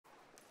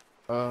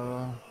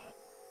Uh,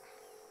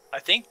 I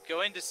think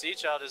going to Sea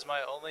Child is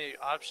my only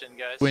option,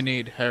 guys. we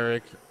need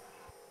Herrick.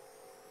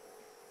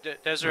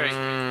 Desiree.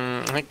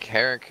 I think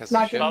Herrick has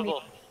Not a ship. giving me-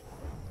 Bubble.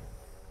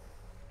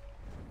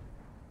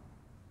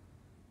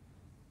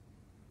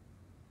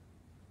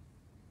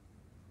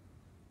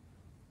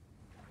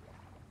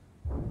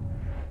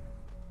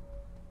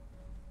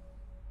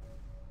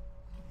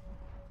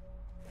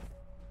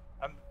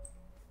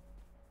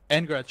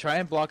 Engra, try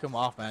and block him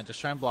off, man. Just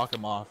try and block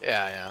him off.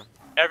 Yeah.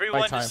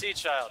 Everyone to time. Sea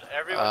Child.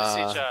 Everyone to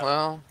Sea Child.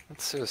 Well,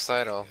 it's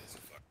suicidal.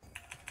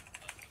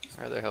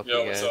 I'd rather help you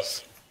what's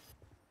guys. up?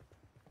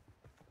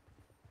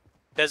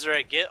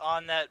 Desiree, get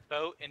on that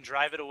boat and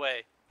drive it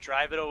away.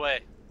 Drive it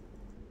away.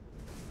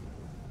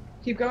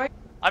 Keep going.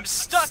 I'm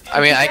stuck.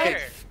 I mean, I there.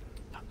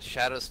 could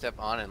shadow step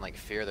on and like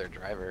fear their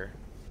driver.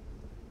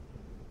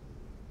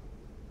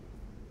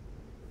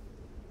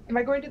 Am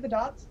I going to the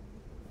dots?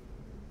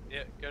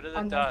 Yeah, go to the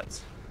On the-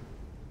 dots.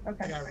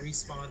 Okay. I got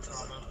respawn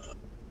trauma.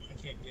 I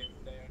can't get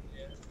there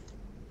yet.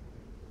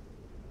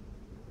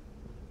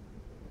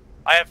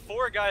 I have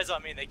 4 guys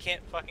on me and they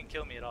can't fucking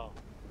kill me at all.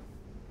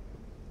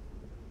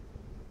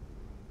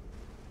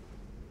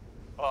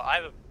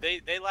 Well,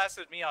 they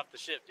lasted me off the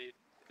ship, dude.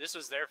 This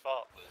was their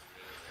fault.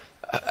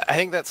 I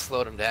think that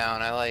slowed them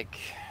down.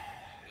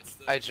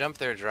 I jumped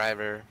their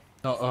driver.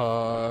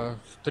 No,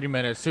 3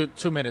 minutes.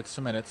 2 minutes.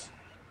 2 minutes.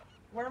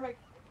 Where am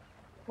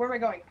I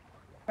going?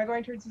 Am I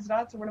going towards these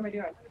dots or what am I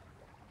doing?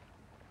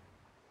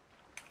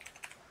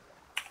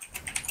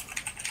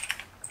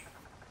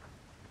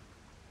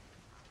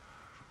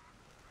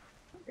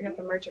 We got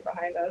the merchant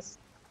behind us.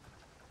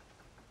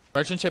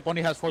 Merchant ship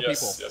only has 4 people.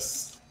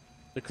 Yes.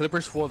 The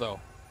Clipper's full though.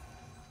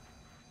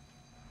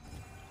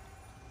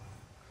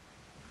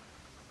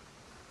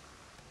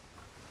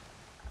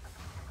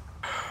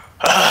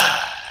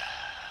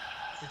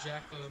 The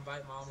Jackal,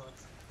 invite Mama.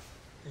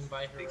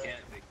 Invite her. They up.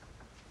 can't.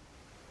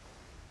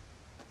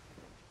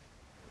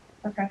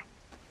 Okay.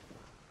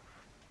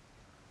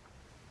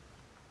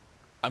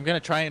 I'm gonna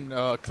try and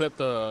clip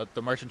the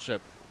merchant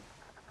ship.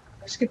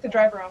 Just get the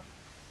driver off.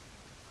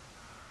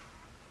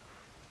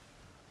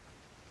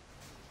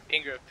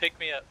 Ingra, pick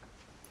me up.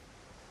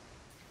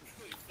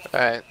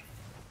 Alright.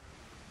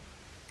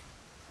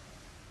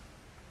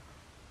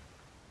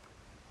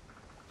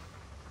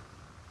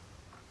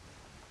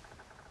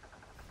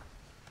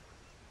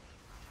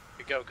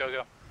 Go, go,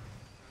 go.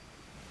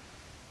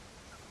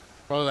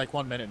 Probably like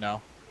 1 minute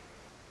now.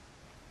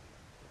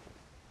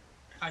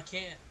 I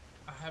can't.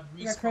 I have respawn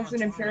We got Crimson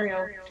trauma.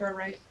 Imperial. Turn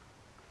right.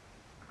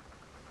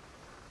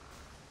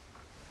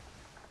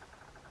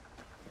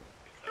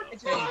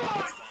 It's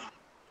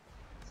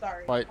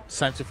Sorry. Fight. It's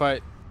time to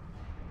fight.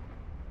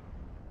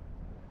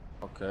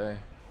 Okay.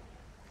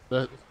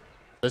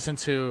 Listen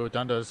to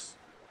Dundas.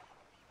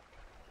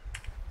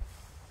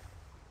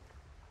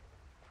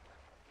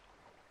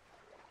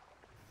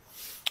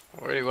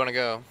 Where do you want to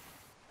go?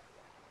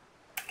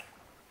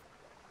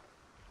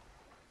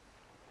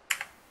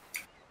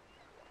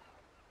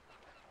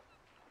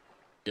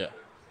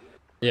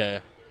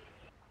 Yeah.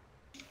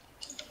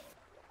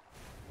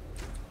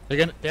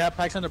 They have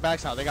packs on their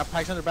backs now. They got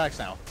packs on their backs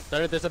now.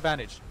 They're at a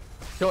disadvantage.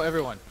 Kill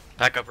everyone.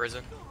 Back up,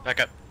 Risen. Back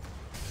up.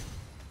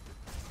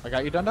 I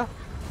got you, Dunda?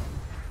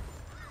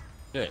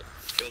 Good.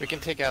 We can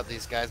take out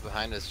these guys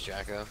behind us,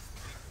 Jacko.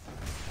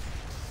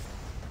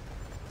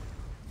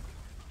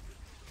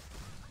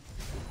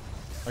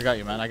 I got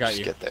you, man. I got Just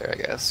you. get there, I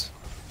guess.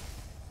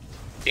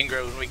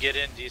 Ingra, when we get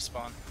in,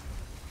 despawn.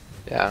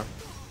 Yeah.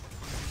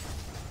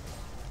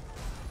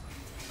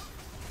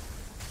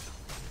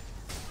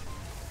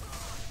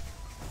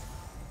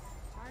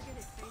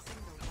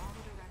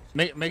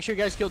 Make sure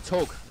you guys kill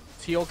Toke.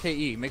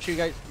 T-O-K-E. Make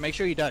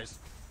sure he does.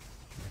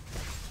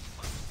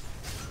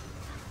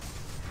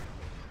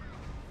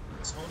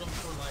 Just hold them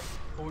for like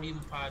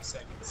 45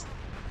 seconds.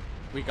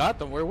 We got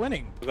them. We're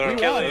winning. We I've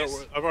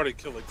won. already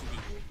killed like 2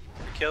 people.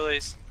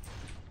 Achilles.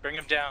 Bring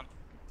him down.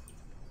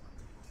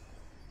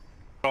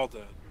 They're all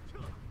dead.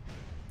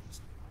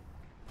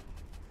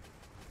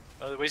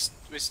 We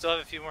still have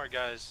a few more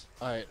guys.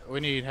 Alright, we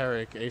need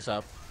Herrick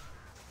ASAP.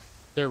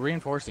 They're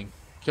reinforcing.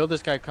 Kill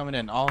this guy coming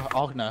in.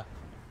 Alhna.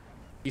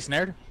 He's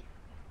snared?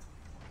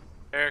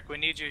 Eric, we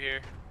need you here.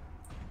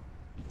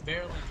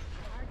 Barely.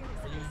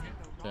 Are you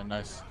Yeah,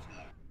 nice.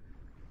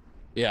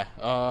 Yeah,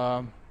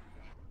 I'm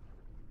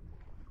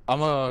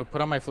gonna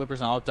put on my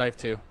flippers and I'll dive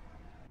too.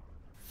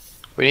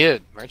 We need a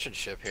merchant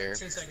ship here.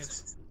 10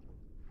 seconds.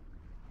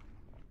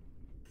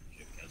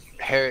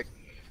 Herrick,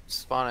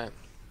 spawn it.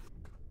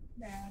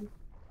 Man.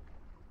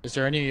 Is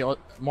there any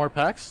more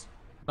packs?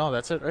 No,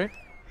 that's it, right?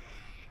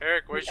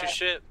 Eric, where's your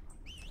ship?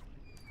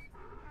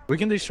 We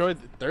can destroy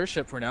their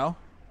ship for now.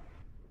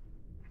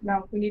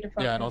 No, we need to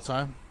focus. Yeah, no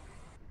time.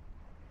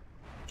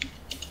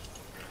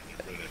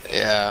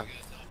 Yeah.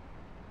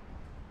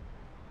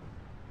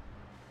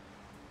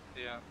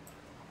 Yeah.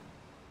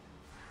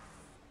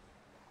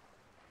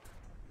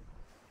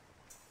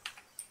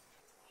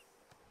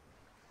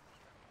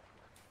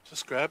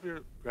 Just grab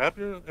your.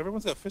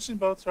 Everyone's got fishing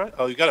boats, right?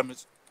 Oh, you got a.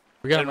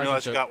 We got a Didn't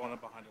realize merchant you ship. got one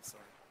up behind us.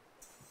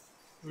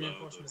 Sorry.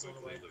 Reinforcements on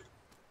the way.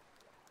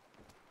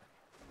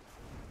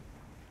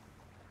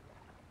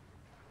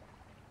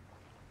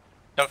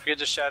 Don't forget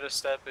to shadow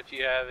step if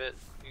you have it.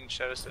 You can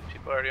shadow step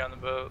people already on the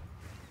boat.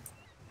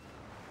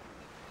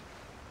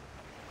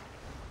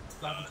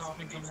 Loud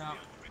coughing coming out.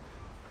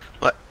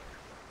 What?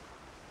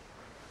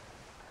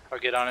 I'll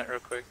get on it real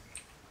quick.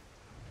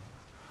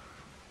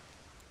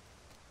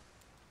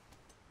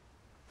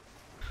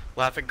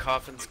 Laughing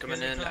coffins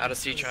coming in out of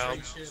Sea Child.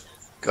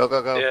 Go,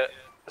 go, go. Yeah.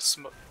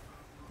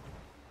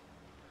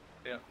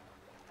 Yeah.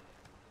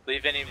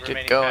 Leave any Keep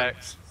remaining going.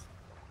 packs.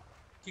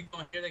 Keep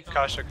going. Here they come.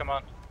 Kasha, come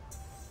on.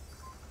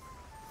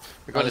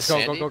 We're going to Go,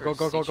 Sandy go, go, or go,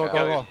 go, Sea go, go,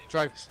 Child? go.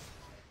 Drive.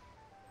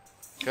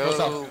 Go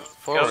south.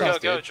 forward, Go, go,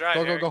 dude. drive,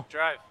 Go, go, Eric, go.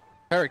 drive.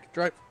 Eric,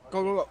 drive.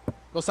 Go, go, go.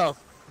 Go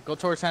south. Go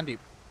towards Sandy.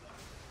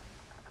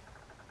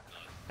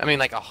 I mean,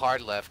 like a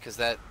hard left, because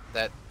that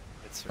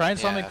it's. Try and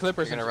summon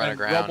clippers you're and, gonna run and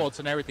aground. rowboats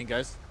and everything,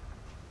 guys.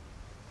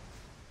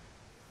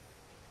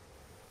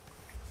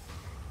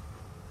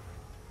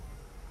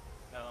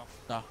 No.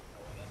 No.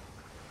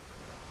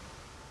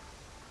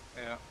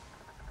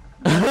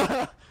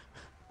 Yeah.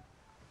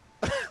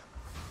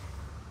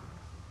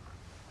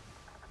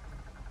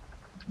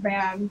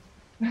 Man.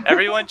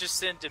 Everyone just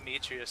send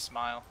Dimitri a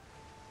smile.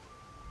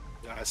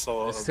 Yeah, I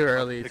saw. It's too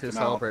early picked to him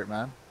out. celebrate,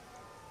 man.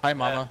 Hi,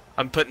 mama.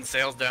 I'm putting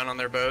sails down on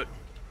their boat.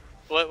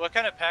 What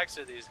kind of packs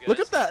are these guys? Look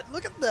at that!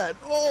 Look at that!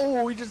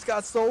 Oh, we just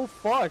got so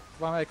fucked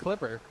by my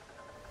clipper.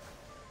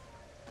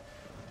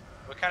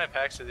 What kind of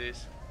packs are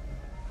these?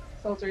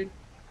 Sultry.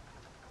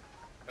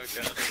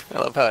 Okay. I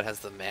love how it has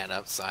the man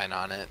up sign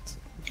on it.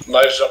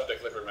 Nice job, the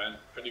Clipper, man.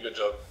 Pretty good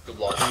job. Good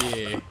block.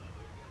 Yeah.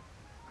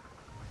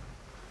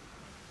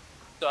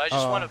 So I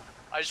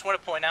just want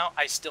to point out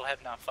I still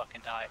have not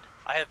fucking died.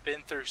 I have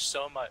been through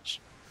so much.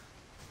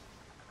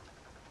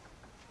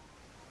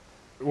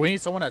 We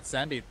need someone at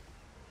Sandy.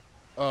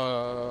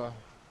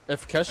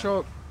 If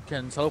Kesho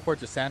can teleport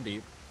to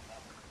Sandy,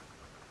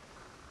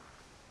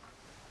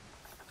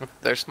 If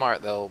they're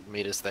smart, they'll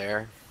meet us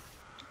there.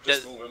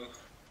 Just move him.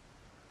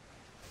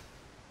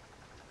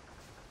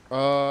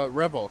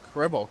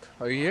 Revolk,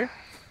 are you here?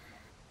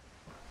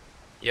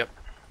 Yep.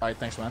 Alright,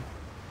 thanks, man.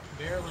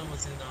 Maryland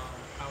was in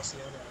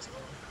Halcyon as well.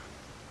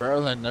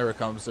 Berlin never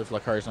comes if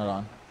Lakari's not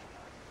on.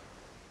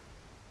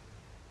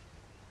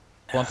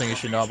 One thing you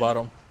should know about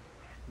him.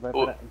 Vai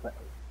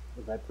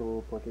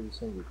pro porto de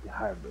sangue, de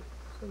Harbor.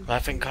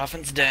 Laughing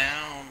coffins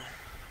down.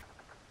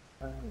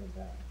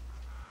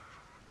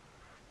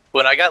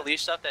 When I got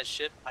leashed off that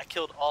ship, I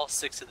killed all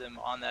 6 of them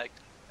on that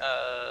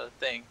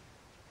thing.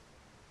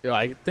 Yo,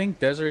 I think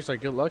Desiree's a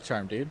good luck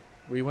charm, dude.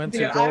 We went to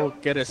Dude, go I'm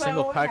get a so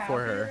single pack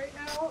for happy her. Right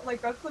now.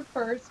 Like, that's the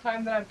first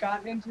time that I've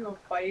gotten into a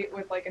fight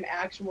with like an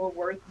actual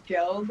worth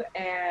guild,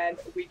 and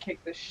we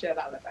kicked the shit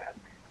out of them.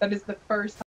 That is the first time.